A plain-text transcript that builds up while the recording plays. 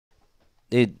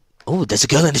Dude. Oh, there's a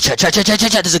girl in the chat. Chat.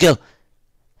 There's a girl.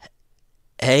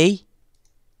 Hey.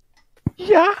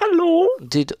 Yeah, hello.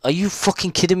 Dude, are you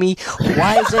fucking kidding me?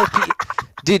 Why is there...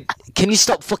 Dude, can you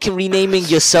stop fucking renaming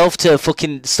yourself to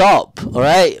fucking stop?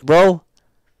 Alright, bro?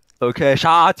 Okay,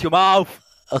 shut your mouth.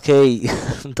 Okay,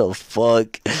 the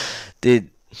fuck?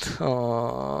 Dude.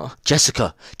 Aww.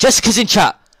 Jessica. Jessica's in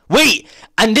chat. Wait!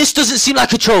 And this doesn't seem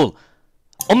like a troll.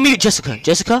 Unmute Jessica.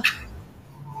 Jessica?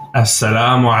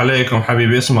 Assalamu alaikum,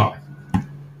 habibi, isma.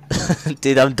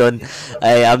 Dude, I'm done.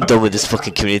 I'm done with this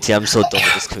fucking community. I'm so done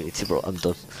with this community, bro. I'm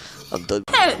done.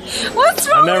 Hey, what's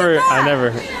wrong with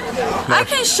that? I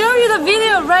can show you the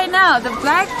video right now. The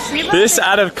black Shiba. This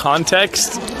out of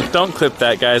context. Don't clip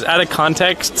that, guys. Out of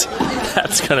context,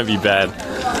 that's gonna be bad.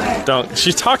 Don't.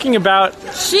 She's talking about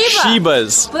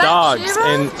Shibas, black dogs, Shiba?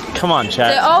 And come on,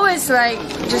 chat. They always like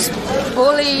just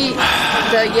bully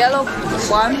the yellow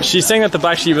one. She's saying that the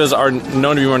black Shibas are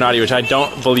known to be more naughty, which I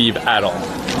don't believe at all.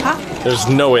 Huh? There's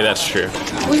no way that's true.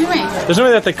 What do you mean? There's no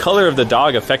way that the color of the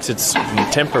dog affects its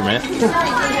temperament.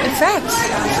 Effects.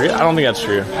 I don't think that's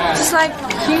true. Just like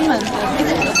human.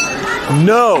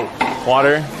 No!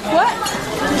 Water. What?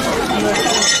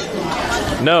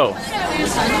 No.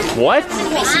 What?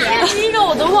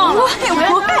 What?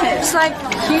 It's like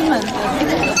human.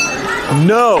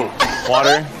 No!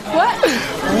 Water. What?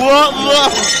 What the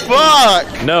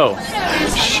fuck? No.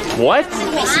 What?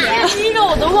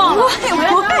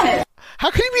 What? How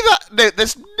can you be that? No,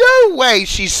 there's no way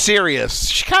she's serious.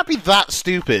 She can't be that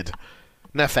stupid.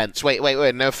 No offense. Wait.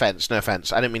 No offense. I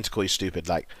didn't mean to call you stupid.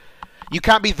 Like, you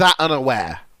can't be that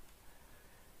unaware.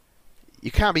 You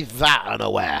can't be that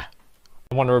unaware.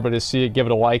 I want everybody to see it, give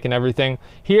it a like and everything.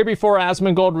 Here before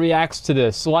Asmongold reacts to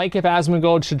this. Like if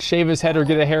Asmongold should shave his head or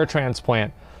get a hair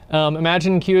transplant.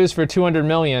 Imagine queues for 200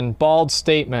 million. Bald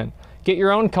statement. Get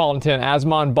your own content,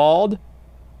 Asmon Bald.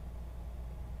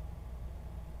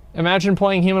 Imagine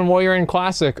playing Human Warrior in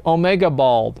Classic. Omega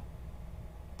Bald.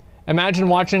 Imagine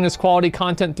watching this quality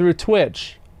content through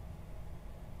Twitch.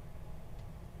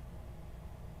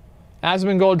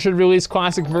 Asmongold should release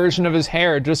classic version of his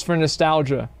hair just for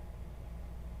nostalgia.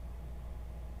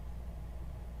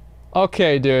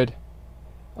 Okay, dude.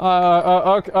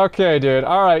 Okay, dude.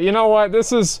 All right. You know what?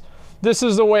 This is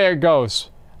the way it goes.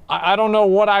 I don't know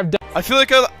what I've done. I feel like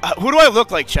who do I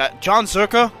look like, chat? John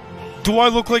Zherka? Do I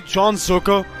look like John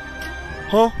Zherka?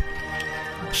 Huh?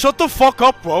 Shut the fuck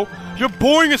up, bro. You're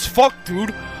boring as fuck,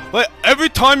 dude. Like every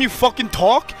time you fucking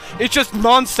talk, it's just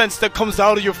nonsense that comes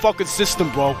out of your fucking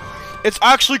system, bro. It's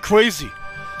actually crazy.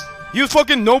 You're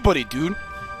fucking nobody, dude.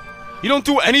 You don't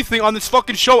do anything on this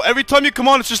fucking show. Every time you come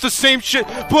on, it's just the same shit.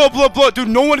 Blah, blah, blah. Dude,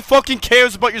 no one fucking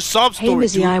cares about your sob story.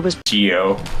 Hey, Mizzy, I was...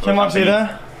 Geo. Can I see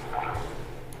that?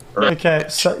 Okay,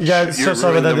 so, yeah, so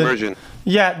sorry about that, dude.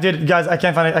 Yeah, dude, guys, I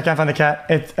can't find the cat.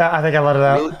 I think I let it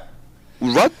out.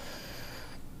 Really? What?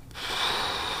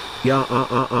 Yeah,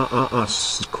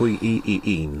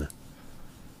 queen.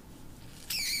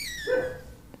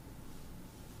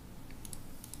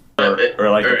 Or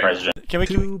like the president. Can we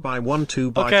 2 by 1,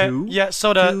 2 by 2. Okay, yeah,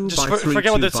 Soda, just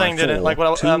forget what they're saying, didn't it? Like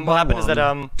what happened is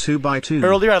that 2 by 2.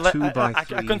 Earlier I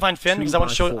couldn't find Finn because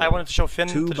I wanted to show Finn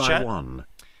to the chat. 1.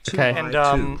 Okay.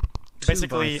 And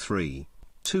basically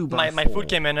my food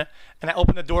came in and I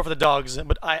opened the door for the dogs,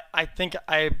 but I think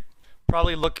I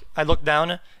looked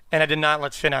down and I did not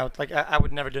let Finn out. Like I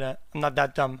would never do that. I'm not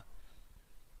that dumb.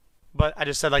 But I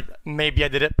just said like maybe I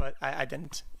did it, but I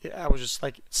didn't. I was just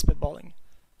like spitballing.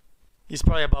 He's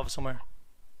probably above somewhere.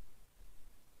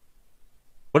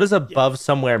 What does above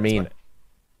somewhere mean?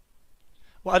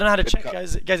 Well, I don't know how to check,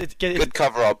 guys. It's Good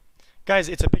cover up. Guys,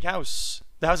 it's a big house.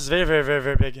 The house is very, very, very,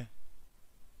 very big.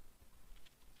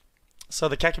 So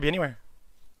the cat could be anywhere.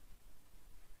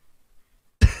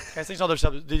 Guys, thanks all their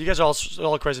subs. Dude, you guys are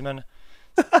all crazy, man.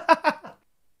 Yeah,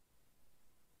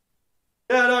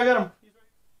 no, I got him.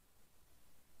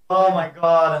 Oh my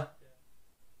god.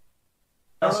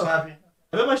 I'm so happy.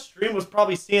 I bet my stream was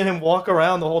probably seeing him walk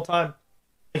around the whole time.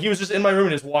 Like he was just in my room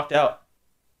and just walked out.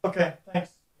 Okay,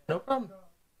 thanks. No problem.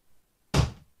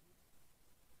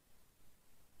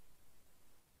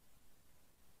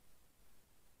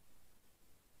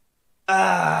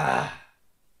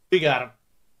 We got him.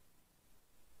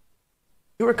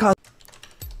 You were caught.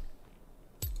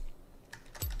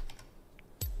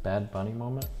 Bad bunny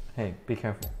moment? Hey, be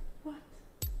careful. What?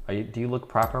 Do you look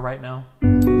proper right now?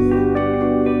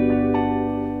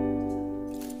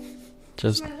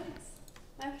 Just I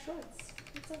have shorts.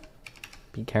 What's up?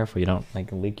 be careful you don't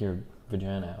like leak your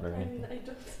vagina out or anything. I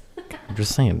don't. I'm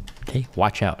just saying, okay?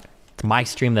 Watch out. It's my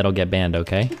stream that'll get banned,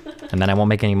 okay? And then I won't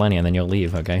make any money and then you'll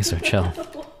leave, okay? So chill.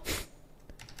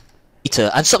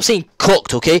 And stop saying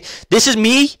cooked, okay? This is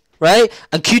me, right?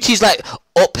 And Cutie's like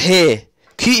up here.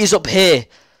 Cutie's up here.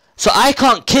 So I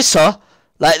can't kiss her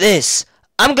like this.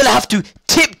 I'm gonna have to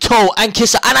tiptoe and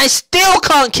kiss her. And I still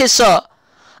can't kiss her.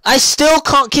 I still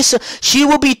can't kiss her. She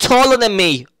will be taller than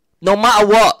me. No matter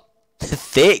what.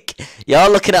 Thick.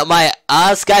 Y'all looking at my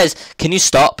ass. Guys, can you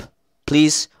stop?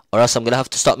 Please? Or else I'm gonna have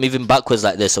to stop moving backwards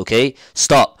like this, okay?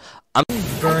 Stop. I'm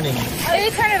burning.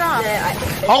 Maybe turn it off.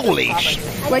 Holy sh...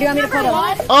 Where do you want me to put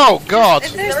them? Oh, God.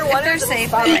 If they're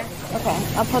safe. Okay,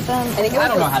 I'll put them. I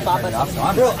don't know how to stop it off,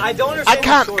 so Bro, I don't understand. I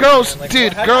can't. Girls,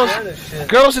 dude,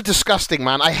 girls are disgusting,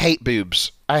 man. I hate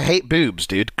boobs. I hate boobs,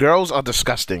 dude. Girls are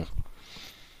disgusting.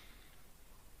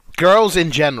 Girls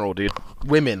in general, dude.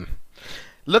 Women.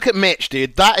 Look at Mitch,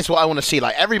 dude. That is what I want to see.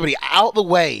 Like, everybody out the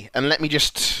way and let me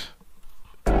just...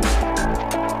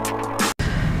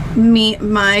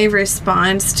 My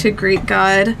response to Greek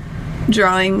God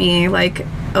drawing me like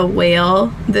a whale.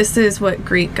 This is what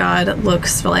Greek God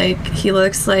looks like. He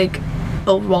looks like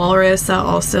a walrus that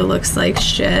also looks like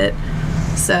shit.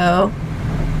 So,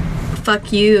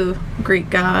 fuck you, Greek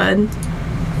God.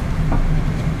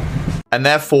 And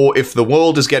therefore, if the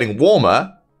world is getting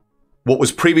warmer, what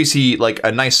was previously like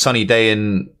a nice sunny day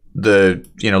in the,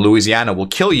 Louisiana will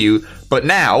kill you, but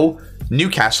now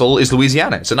Newcastle is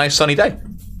Louisiana. It's a nice sunny day.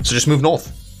 So just move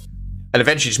north. And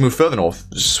eventually just move further north.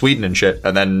 Sweden and shit.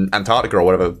 And then Antarctica or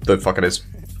whatever the fuck it is.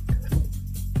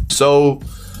 So,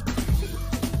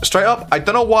 straight up, I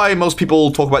don't know why most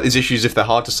people talk about these issues if they're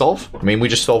hard to solve. I mean, we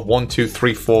just solved 1, 2,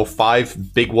 3, 4,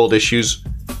 5 big world issues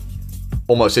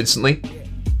almost instantly.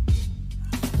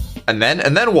 And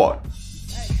then what?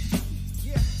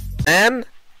 And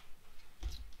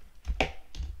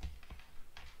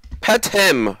pet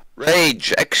him.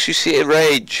 Rage. XQC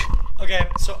rage. Okay,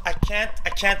 so I can't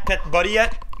pet Buddy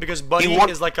yet because Buddy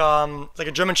is like a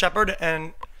German Shepherd,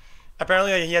 and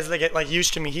apparently he has like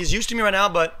used to me. He's used to me right now,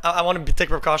 but I want to take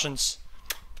precautions.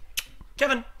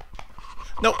 Kevin,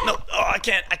 no, oh, I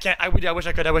can't. I wish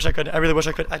I could. I really wish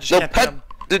I could. I just can't pet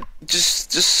him.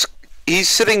 Just he's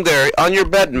sitting there on your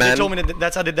bed, man. They told me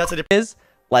that's how it is.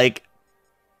 Like,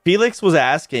 Felix was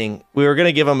asking, we were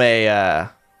gonna give him a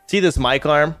see this mic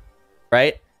arm,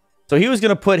 right? So he was going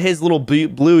to put his little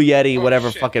blue Yeti,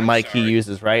 whatever fucking mic he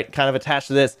uses, right? Kind of attached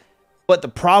to this. But the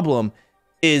problem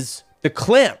is the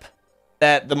clamp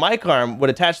that the mic arm would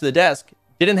attach to the desk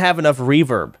didn't have enough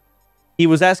reverb. He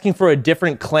was asking for a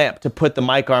different clamp to put the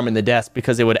mic arm in the desk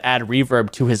because it would add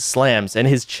reverb to his slams, and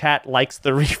his chat likes the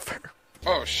reverb.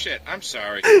 Oh shit, I'm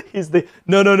sorry. He's the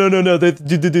no.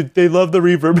 They love the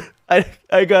reverb. I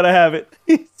gotta have it.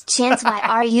 Chance, why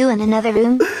are you in another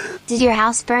room? Did your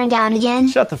house burn down again?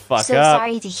 Shut the fuck so up.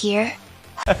 Sorry to hear.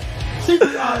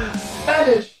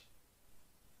 Spanish.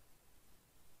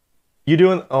 You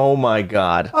doing? Oh my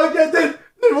god. Okay, then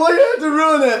why you have to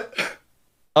ruin it?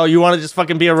 Oh, you want to just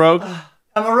fucking be a rogue?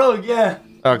 I'm a rogue, yeah.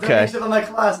 Okay. Shit on my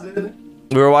class, dude.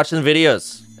 We were watching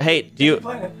videos. Hey,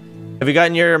 have you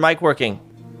gotten your mic working?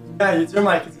 Yeah, it's your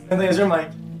mic. It's the same thing as your mic.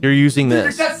 You're using Dude,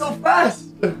 this. your chat's so fast.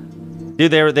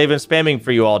 Dude, they've been spamming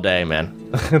for you all day,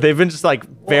 man. They've been just like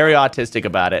very autistic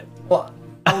about it. Well,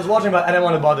 I was watching, but I didn't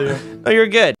want to bother you. No, you're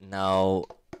good. No,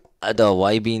 Ado,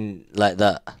 why you being like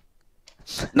that?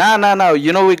 Nah.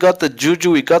 You know we got the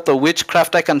juju, we got the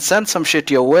witchcraft. I can send some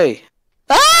shit your way.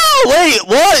 Oh, wait,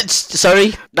 what?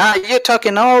 Sorry? Nah, you're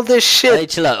talking all this shit. Hey,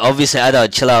 chill out. Obviously, Ado,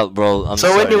 chill out, bro. I'm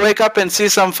sorry. When you wake up and see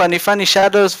some funny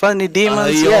shadows, funny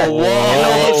demons, yeah.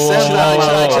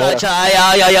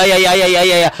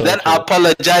 Then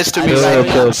apologize to me.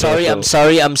 I'm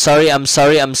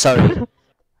sorry.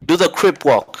 Do the crip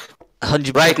walk.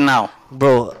 100 right now.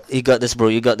 Bro, you got this, bro.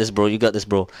 Here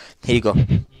you go.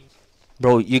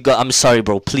 Bro, I'm sorry,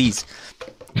 bro. Please.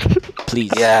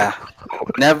 Yeah.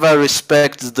 Never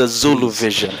respect the Zulu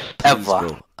vision. Ever.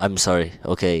 Please, I'm sorry.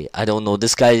 Okay. I don't know.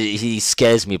 This guy, he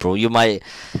scares me, bro. You're my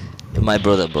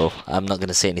brother, bro. I'm not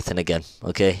gonna say anything again.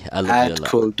 Okay? I love you a lot.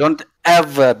 Cool. Don't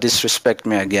ever disrespect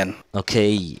me again.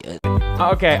 Okay.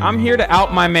 Okay, I'm here to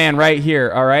out my man right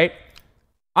here, alright?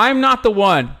 I'm not the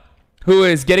one who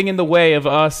is getting in the way of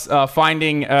us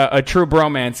finding a true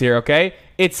bromance here, okay?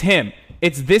 It's him.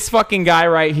 It's this fucking guy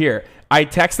right here. I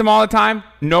text him all the time,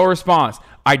 no response.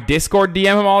 I Discord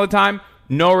DM him all the time,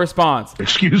 no response.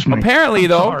 Excuse me. Apparently,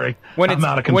 though, Sorry. when I'm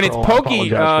out of it's control. Pokey I apologize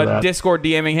for that. Discord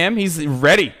DMing him, he's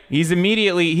ready. He's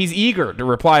eager to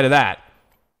reply to that.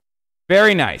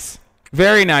 Very nice.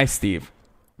 Very nice, Steve.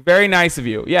 Very nice of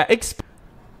you. Yeah,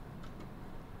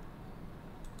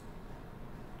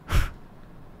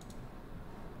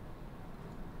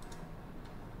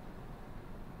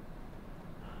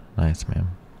 Nice, man.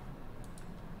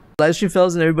 Live stream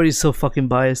fellas and everybody's so fucking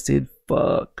biased, dude.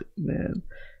 fuck, man.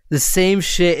 The same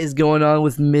shit is going on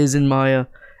with Miz and Maya,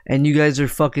 and you guys are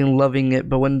fucking loving it.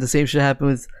 But when the same shit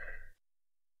happened with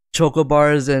Choco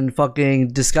Bars and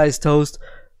fucking Disguised Toast,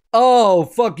 oh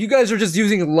fuck, you guys are just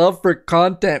using love for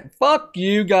content. Fuck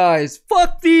you guys.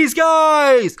 Fuck these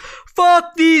guys.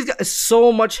 Fuck these guys.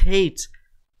 So much hate,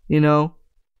 you know.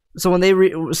 So when they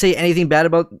say anything bad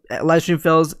about Livestream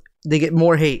Fellas, they get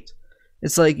more hate.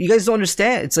 It's like, you guys don't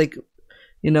understand. It's like,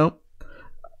 you know.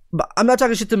 But I'm not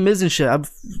talking shit to Miz and shit.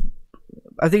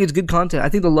 I think it's good content. I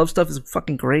think the love stuff is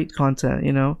fucking great content,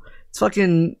 you know. It's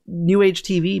fucking new age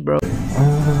TV, bro.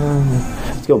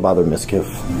 Let's go bother Mizkif.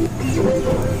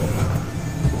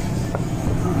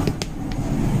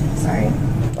 Sorry.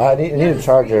 I need a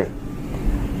charger.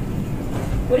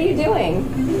 What are you doing?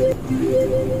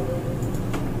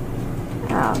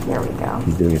 Oh, here we go.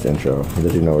 He's doing his intro. He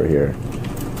doesn't even know we're here.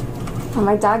 Oh,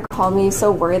 my dad called me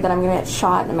so worried that I'm gonna get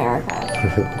shot in America.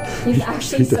 He's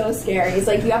actually so scared. He's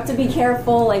like, you have to be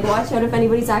careful, like watch out if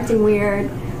anybody's acting weird.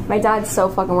 My dad's so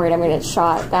fucking worried I'm gonna get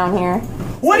shot down here.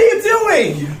 What are you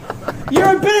doing?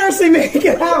 You're embarrassing me.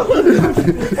 Get out.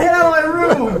 Get out of my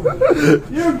room.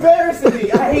 You're embarrassing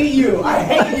me. I hate you. I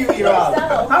hate you, Rob.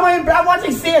 I'm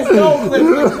watching CSGO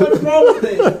clips. What's wrong with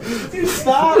it? Dude,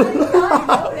 stop. I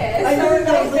didn't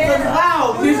know it was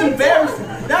loud. He's embarrassing.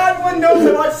 Now everyone knows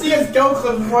I watch CSGO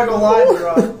clips before I go live,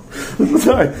 Rob. I'm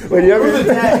sorry. Wait, you ever the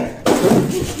day?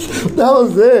 What the hell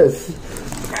is this?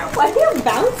 Why do you have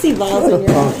bouncy balls in your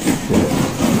head?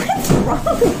 What's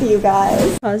wrong with you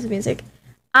guys? Pause the music.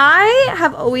 I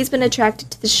have always been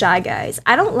attracted to the shy guys.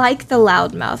 I don't like the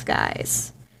loudmouth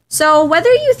guys. So whether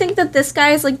you think that this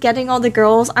guy is like getting all the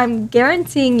girls, I'm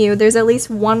guaranteeing you there's at least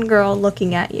one girl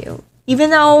looking at you.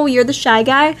 Even though you're the shy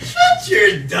guy. Shut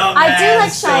your dumb I do like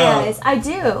ass shy up. guys. I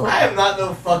do. I am not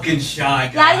no fucking shy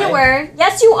guy. Yeah, you were.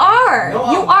 Yes, you are.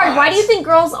 No, you I'm are. not. Why do you think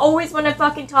girls always want to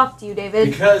fucking talk to you, David?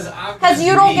 Because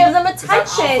you don't give them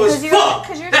attention. Because you're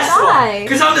shy.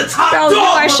 Because I'm the top Bro, dog. you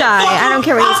are shy. I don't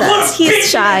care what he says. He's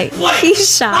shy.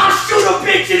 He's shy. I'll shoot a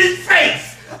bitch in his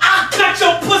face. I'll cut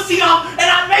your pussy off and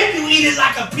I'll make you eat it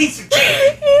like a piece of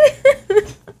cake.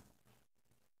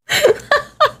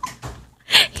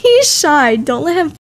 He's shy. Don't let him